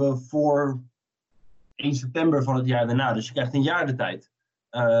afgerond hebben voor 1 september van het jaar daarna. Dus je krijgt een jaar de tijd.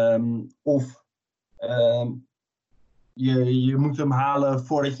 je moet hem halen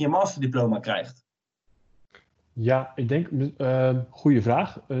voordat je masterdiploma krijgt? Ja, ik denk, goede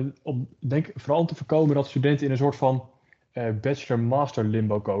vraag. Ik denk vooral om te voorkomen dat studenten in een soort van bachelor-master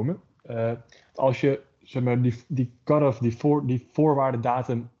limbo komen. Als je zeg maar, die cut-off, die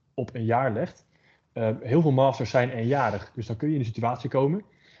voorwaardendatum op een jaar legt. Heel veel masters zijn eenjarig. Dus dan kun je in de situatie komen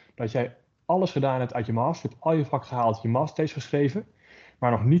dat jij alles gedaan hebt uit je master. Je hebt al je vak gehaald, je masterthesis geschreven.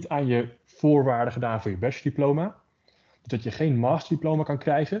 Maar nog niet aan je voorwaarden gedaan voor je bachelordiploma. Dus dat je geen masterdiploma kan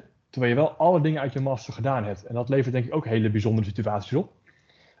krijgen. Terwijl je wel alle dingen uit je master gedaan hebt. En dat levert denk ik ook hele bijzondere situaties op.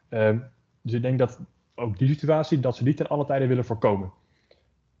 Dus ik denk dat ook die situatie, dat ze die ten alle tijde willen voorkomen.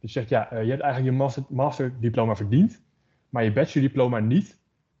 Dus je zegt, ja, je hebt eigenlijk je masterdiploma verdiend, maar je bachelordiploma niet.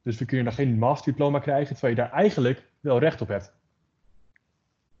 Dus we kunnen dan geen masterdiploma krijgen, terwijl je daar eigenlijk wel recht op hebt.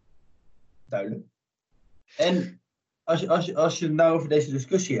 Duidelijk. En als je het nou over deze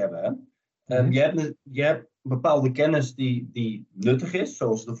discussie hebben, je hebt bepaalde kennis die nuttig is,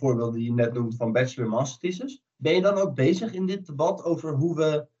 zoals de voorbeelden die je net noemt van bachelor- en masterthesis. Ben je dan ook bezig in dit debat over hoe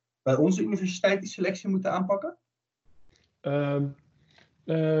we bij onze universiteit die selectie moeten aanpakken?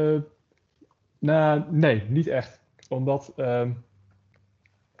 Nou, nee, niet echt. Omdat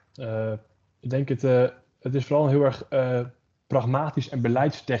ik denk het is vooral een heel erg pragmatisch en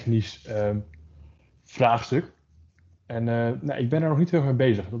beleidstechnisch vraagstuk. En nou, ik ben er nog niet heel erg mee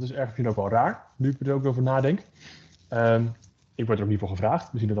bezig. Dat is ergens misschien ook wel raar, nu ik er ook over nadenk. Ik word er ook niet voor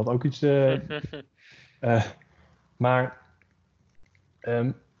gevraagd. Misschien dat dat ook iets... maar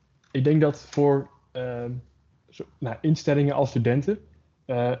ik denk dat voor instellingen als studenten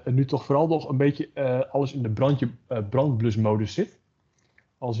nu toch vooral nog een beetje alles in de brandblusmodus zit.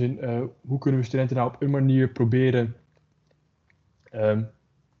 Als in, hoe kunnen we studenten nou op een manier proberen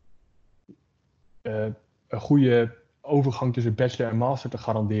een goede overgang tussen bachelor en master te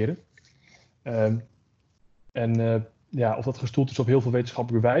garanderen. Of dat gestoeld is op heel veel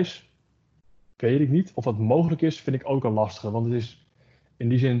wetenschappelijk bewijs, weet ik niet. Of dat mogelijk is, vind ik ook een lastige. Want het is in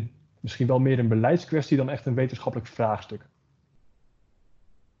die zin misschien wel meer een beleidskwestie dan echt een wetenschappelijk vraagstuk.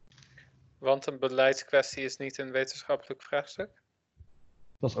 Want een beleidskwestie is niet een wetenschappelijk vraagstuk?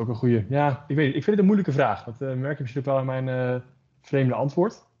 Dat is ook een goede. Ja, ik weet het. Ik vind het een moeilijke vraag. Dat merk je misschien ook wel in mijn vreemde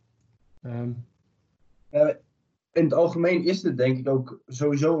antwoord. In het algemeen is het denk ik ook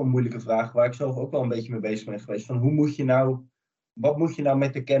sowieso een moeilijke vraag, waar ik zelf ook wel een beetje mee bezig ben geweest. Van wat moet je nou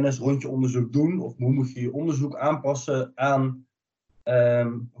met de kennis rond je onderzoek doen? Of hoe moet je je onderzoek aanpassen aan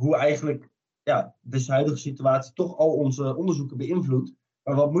hoe eigenlijk de huidige situatie toch al onze onderzoeken beïnvloedt.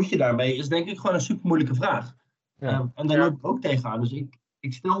 Maar wat moet je daarmee, is denk ik gewoon een super moeilijke vraag. Ja. En daar loop ik ook tegenaan. Dus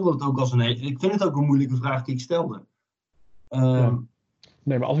ik stelde het ook ik vind het ook een moeilijke vraag die ik stelde.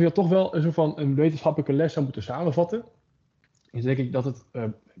 Nee, maar als we dat toch wel een wetenschappelijke les zou moeten samenvatten, is denk ik dat het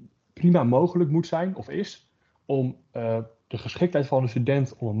prima mogelijk moet zijn, of is, om de geschiktheid van een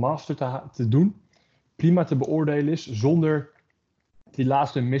student om een master te doen, prima te beoordelen is, zonder die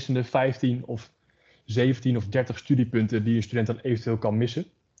laatste missende 15 of 17 of 30 studiepunten die een student dan eventueel kan missen.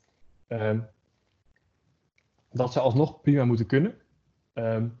 Dat zou alsnog prima moeten kunnen.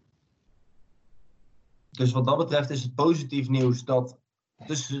 Dus wat dat betreft is het positief nieuws dat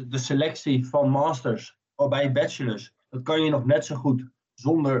de selectie van masters bij bachelors, dat kan je nog net zo goed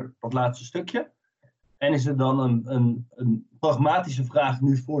zonder dat laatste stukje. En is er dan een pragmatische vraag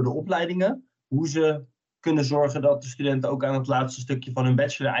nu voor de opleidingen, hoe ze kunnen zorgen dat de studenten ook aan het laatste stukje van hun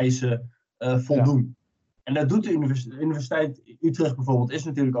bachelor-eisen voldoen. Ja. En dat doet de Universiteit Utrecht bijvoorbeeld, is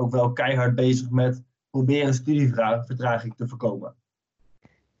natuurlijk ook wel keihard bezig met proberen studievertraging te voorkomen.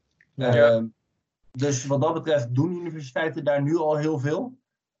 Dus wat dat betreft doen universiteiten daar nu al heel veel.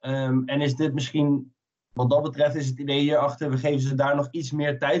 En is dit misschien, wat dat betreft is het idee hierachter, we geven ze daar nog iets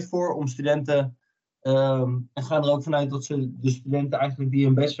meer tijd voor om studenten, en gaan er ook vanuit dat ze de studenten eigenlijk die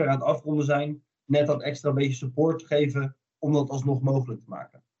een bachelor aan het afronden zijn, net dat extra beetje support geven om dat alsnog mogelijk te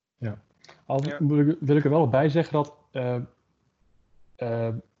maken. Ja. Wil ik er wel bij zeggen dat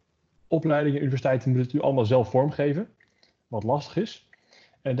opleidingen en universiteiten moeten het nu allemaal zelf vormgeven, wat lastig is.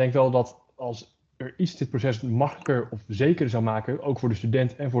 En ik denk wel dat als er iets dit proces makkelijker of zeker zou maken, ook voor de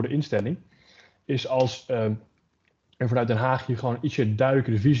student en voor de instelling, is als er vanuit Den Haag hier gewoon ietsje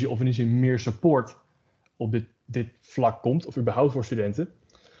duidelijkere visie of in ieder geval meer support op dit vlak komt, of überhaupt voor studenten.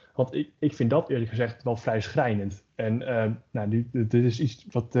 Want ik vind dat eerlijk gezegd wel vrij schrijnend. En dit is iets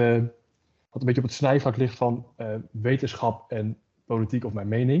wat een beetje op het snijvlak ligt van wetenschap en politiek, of mijn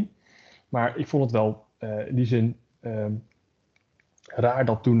mening. Maar ik vond het wel in die zin raar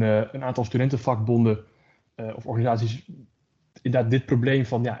dat toen een aantal studentenvakbonden of organisaties inderdaad dit probleem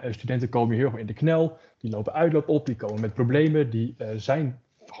van studenten komen hier heel erg in de knel, die lopen uitloop op, die komen met problemen, die zijn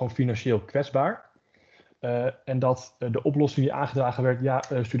gewoon financieel kwetsbaar. En dat de oplossing die aangedragen werd,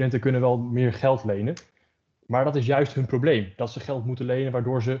 studenten kunnen wel meer geld lenen. Maar dat is juist hun probleem. Dat ze geld moeten lenen,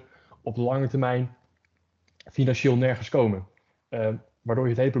 waardoor ze op de lange termijn financieel nergens komen. Waardoor je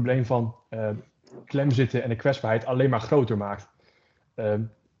het hele probleem van klem zitten en de kwetsbaarheid alleen maar groter maakt.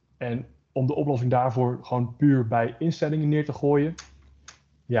 En om de oplossing daarvoor gewoon puur bij instellingen neer te gooien,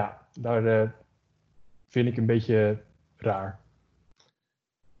 ja, daar vind ik een beetje raar.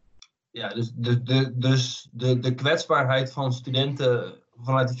 Ja, dus de kwetsbaarheid van studenten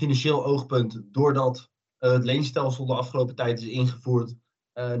vanuit een financieel oogpunt, doordat het leenstelsel de afgelopen tijd is ingevoerd,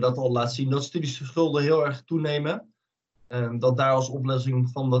 dat al laat zien dat studieschulden heel erg toenemen. Dat daar als oplossing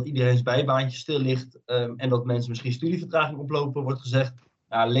van dat iedereen's bijbaantje stil ligt en dat mensen misschien studievertraging oplopen, wordt gezegd,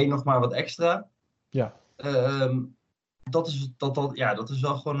 ja, leen nog maar wat extra. Ja. Dat is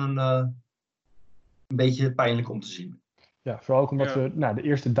wel gewoon een beetje pijnlijk om te zien. Ja, vooral ook omdat de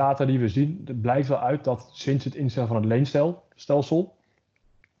eerste data die we zien, het blijkt wel uit dat sinds het instellen van het leenstelsel,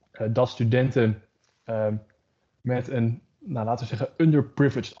 dat studenten met een, laten we zeggen,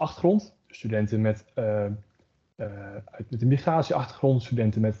 underprivileged achtergrond, studenten met een migratieachtergrond,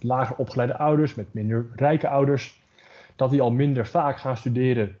 studenten met lager opgeleide ouders, met minder rijke ouders, dat die al minder vaak gaan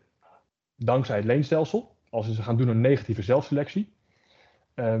studeren dankzij het leenstelsel, als ze gaan doen een negatieve zelfselectie.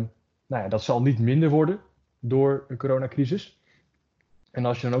 Dat zal niet minder worden door een coronacrisis. En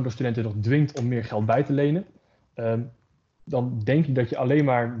als je dan ook de studenten nog dwingt om meer geld bij te lenen, dan denk ik dat je alleen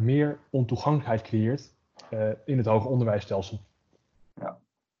maar meer ontoegankelijkheid creëert in het hoger onderwijsstelsel.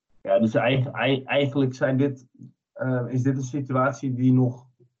 Ja, dus eigenlijk is dit een situatie die nog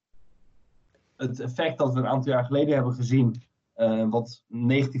het effect dat we een aantal jaar geleden hebben gezien, wat een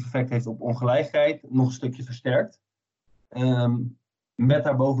negatief effect heeft op ongelijkheid, nog een stukje versterkt. Met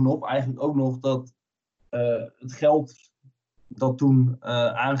daarbovenop eigenlijk ook nog dat het geld dat toen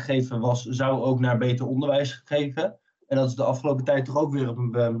aangegeven was, zou ook naar beter onderwijs gegeven. En dat is de afgelopen tijd toch ook weer op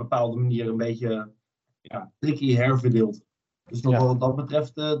een bepaalde manier een beetje tricky herverdeeld. Dus nog wel wat dat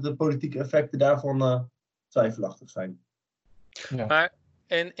betreft de politieke effecten daarvan twijfelachtig zijn. Ja. Maar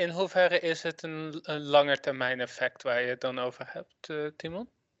in hoeverre is het een langetermijn effect waar je het dan over hebt, Timon?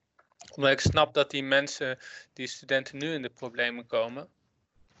 Omdat ik snap dat die mensen, die studenten nu in de problemen komen.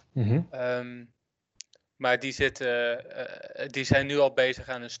 Mm-hmm. Maar die zijn nu al bezig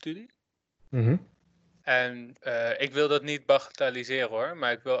aan hun studie. Mm-hmm. En ik wil dat niet bagatelliseren hoor.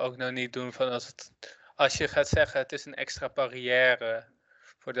 Maar ik wil ook nou niet doen van als je gaat zeggen het is een extra barrière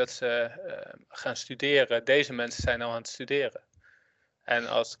voordat ze gaan studeren. Deze mensen zijn al aan het studeren. En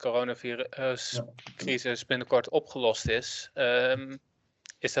als de coronaviruscrisis binnenkort opgelost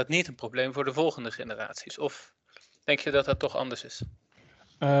is dat niet een probleem voor de volgende generaties? Of denk je dat dat toch anders is?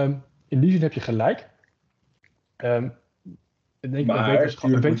 In die zin heb je gelijk. Ik denk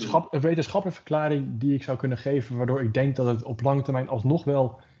een wetenschappelijke verklaring die ik zou kunnen geven, waardoor ik denk dat het op lange termijn alsnog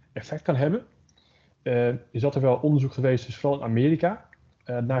wel effect kan hebben, is dat er wel onderzoek geweest is, vooral in Amerika,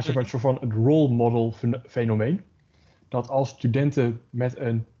 naar een soort van het role model fenomeen. Dat als studenten met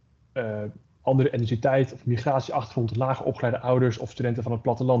een andere etniciteit of migratieachtergrond, lager opgeleide ouders of studenten van het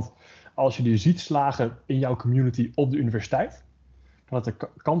platteland, als je die ziet slagen in jouw community op de universiteit, dan dat de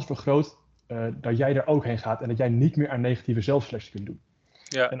kans vergroot dat jij er ook heen gaat en dat jij niet meer aan negatieve zelfselectie kunt doen.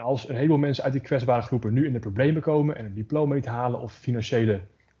 Ja. En als een heleboel mensen uit die kwetsbare groepen nu in de problemen komen en een diploma niet halen of financiële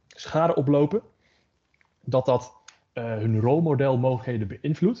schade oplopen, dat hun rolmodelmogelijkheden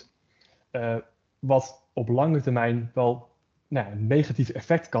beïnvloedt, wat op lange termijn wel een negatief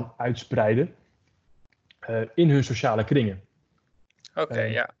effect kan uitspreiden in hun sociale kringen. Oké,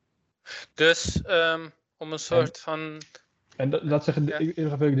 ja. Dus om een soort van... En dat zeggen,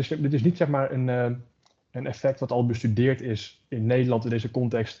 dit is niet zeg maar een effect wat al bestudeerd is in Nederland in deze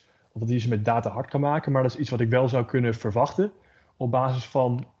context, of dat iets met data hard kan maken, maar dat is iets wat ik wel zou kunnen verwachten op basis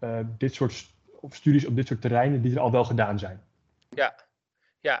van dit soort studies op dit soort terreinen die er al wel gedaan zijn.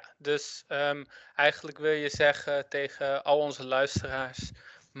 Ja, dus eigenlijk wil je zeggen tegen al onze luisteraars,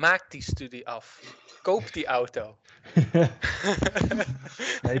 maak die studie af. Koop die auto.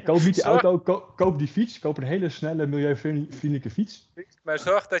 Nee, koop niet die auto, koop die fiets. Koop een hele snelle, milieuvriendelijke fiets. Maar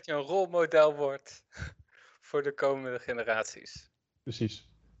zorg dat je een rolmodel wordt voor de komende generaties. Precies.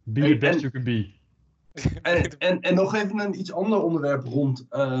 Be the best you can be. En nog even een iets ander onderwerp rond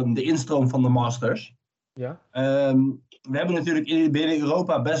de instroom van de masters. Ja. We hebben natuurlijk binnen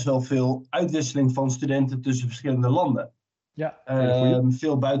Europa best wel veel uitwisseling van studenten tussen verschillende landen. Ja,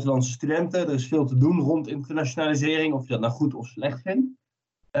 veel buitenlandse studenten, er is veel te doen rond internationalisering, of je dat nou goed of slecht vindt.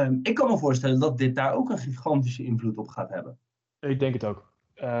 Ik kan me voorstellen dat dit daar ook een gigantische invloed op gaat hebben. Ik denk het ook.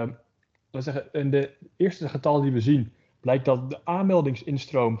 In de eerste getallen die we zien, blijkt dat de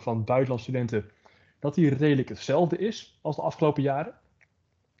aanmeldingsinstroom van buitenlandse studenten dat die redelijk hetzelfde is als de afgelopen jaren.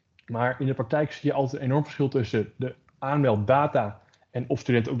 Maar in de praktijk zie je altijd een enorm verschil tussen de aanmelddata en of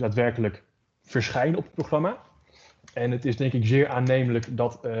studenten ook daadwerkelijk verschijnen op het programma. En het is denk ik zeer aannemelijk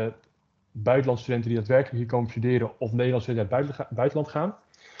dat buitenlandse studenten die daadwerkelijk hier komen studeren of Nederlandse studenten uit het buitenland gaan,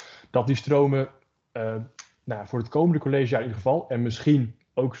 dat die stromen voor het komende collegejaar in ieder geval, en misschien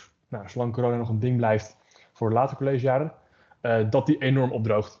ook zolang corona nog een ding blijft voor de latere collegejaren, dat die enorm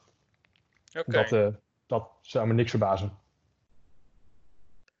opdroogt. Oké. Dat zou me niks verbazen.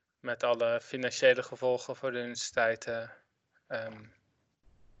 Met alle financiële gevolgen voor de universiteiten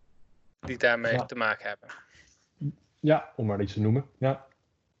die daarmee te maken hebben. Ja, om maar iets te noemen. Ja.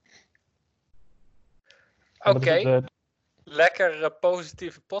 Oké. Lekker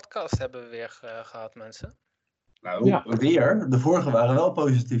positieve podcast hebben we weer gehad, mensen. Nou, weer. De vorige waren wel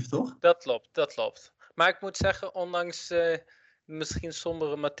positief, toch? Dat klopt. Maar ik moet zeggen, ondanks misschien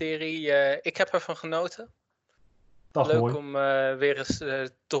sombere materie, ik heb ervan genoten. Dat is leuk mooi. Om weer eens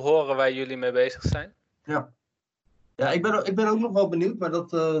te horen waar jullie mee bezig zijn. Ja, ik ben ook nog wel benieuwd, maar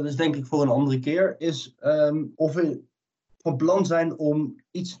dat is denk ik voor een andere keer, is of we van plan zijn om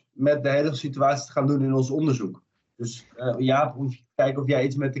iets met de hele situatie te gaan doen in ons onderzoek. Dus Jaap, om te kijken of jij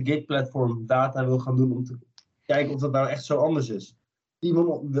iets met de Gig-platform data wil gaan doen om te kijken of dat nou echt zo anders is.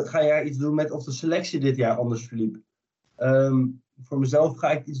 Timon, ga jij iets doen met of de selectie dit jaar anders verliep? Voor mezelf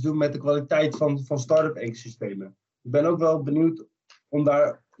ga ik iets doen met de kwaliteit van start-up ecosystemen. Ik ben ook wel benieuwd om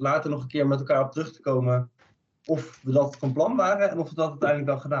daar later nog een keer met elkaar op terug te komen of we dat van plan waren en of we dat uiteindelijk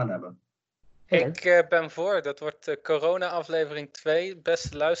dan gedaan hebben. Ik ben voor. Dat wordt corona-aflevering 2,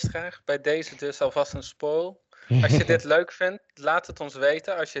 beste luisteraar. Bij deze dus alvast een spoil. Als je dit leuk vindt, laat het ons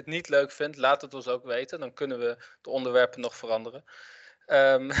weten. Als je het niet leuk vindt, laat het ons ook weten. Dan kunnen we de onderwerpen nog veranderen.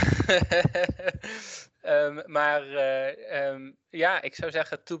 Ik zou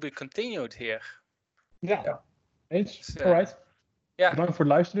zeggen to be continued hier. Ja. Eens. Dus, Alright. Ja. Bedankt voor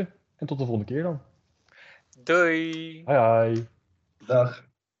het luisteren en tot de volgende keer dan. Doei. Hoi. Dag.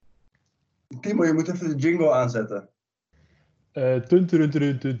 Timo, je moet even de jingle aanzetten. Ik weet niet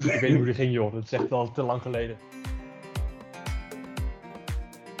hoe die ging, joh. Dat is echt al te lang geleden.